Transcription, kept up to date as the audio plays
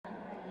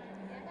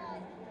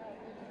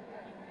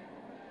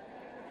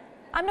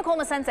I'm Nicole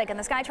Masensik in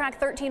the SkyTrack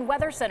 13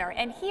 Weather Center,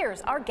 and here's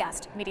our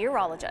guest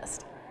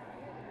meteorologist.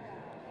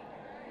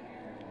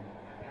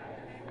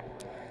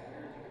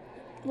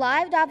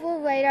 Live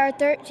Doppler radar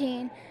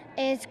 13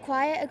 is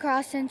quiet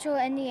across central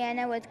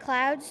Indiana with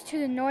clouds to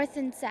the north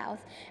and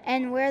south,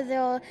 and where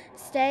they'll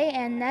stay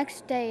and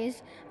next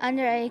days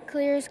under a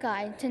clear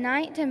sky.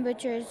 Tonight,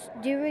 temperatures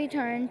do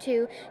return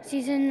to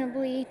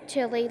seasonably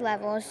chilly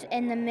levels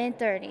in the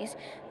mid-30s,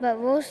 but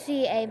we'll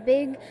see a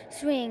big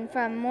swing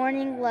from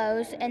morning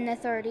lows in the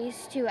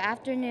 30s to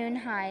afternoon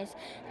highs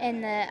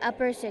in the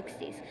upper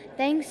 60s.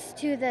 Thanks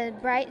to the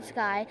bright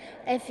sky,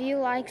 if you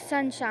like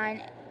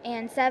sunshine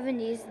and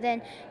 70s,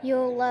 then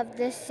you'll love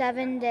this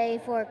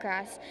 7-day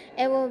forecast.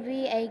 It will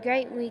be a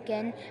great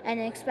weekend and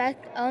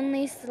expect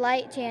only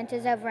slight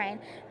chances of rain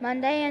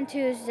Monday and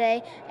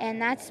Tuesday,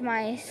 and that's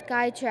my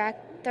SkyTrack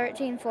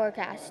 13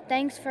 forecast.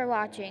 Thanks for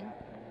watching.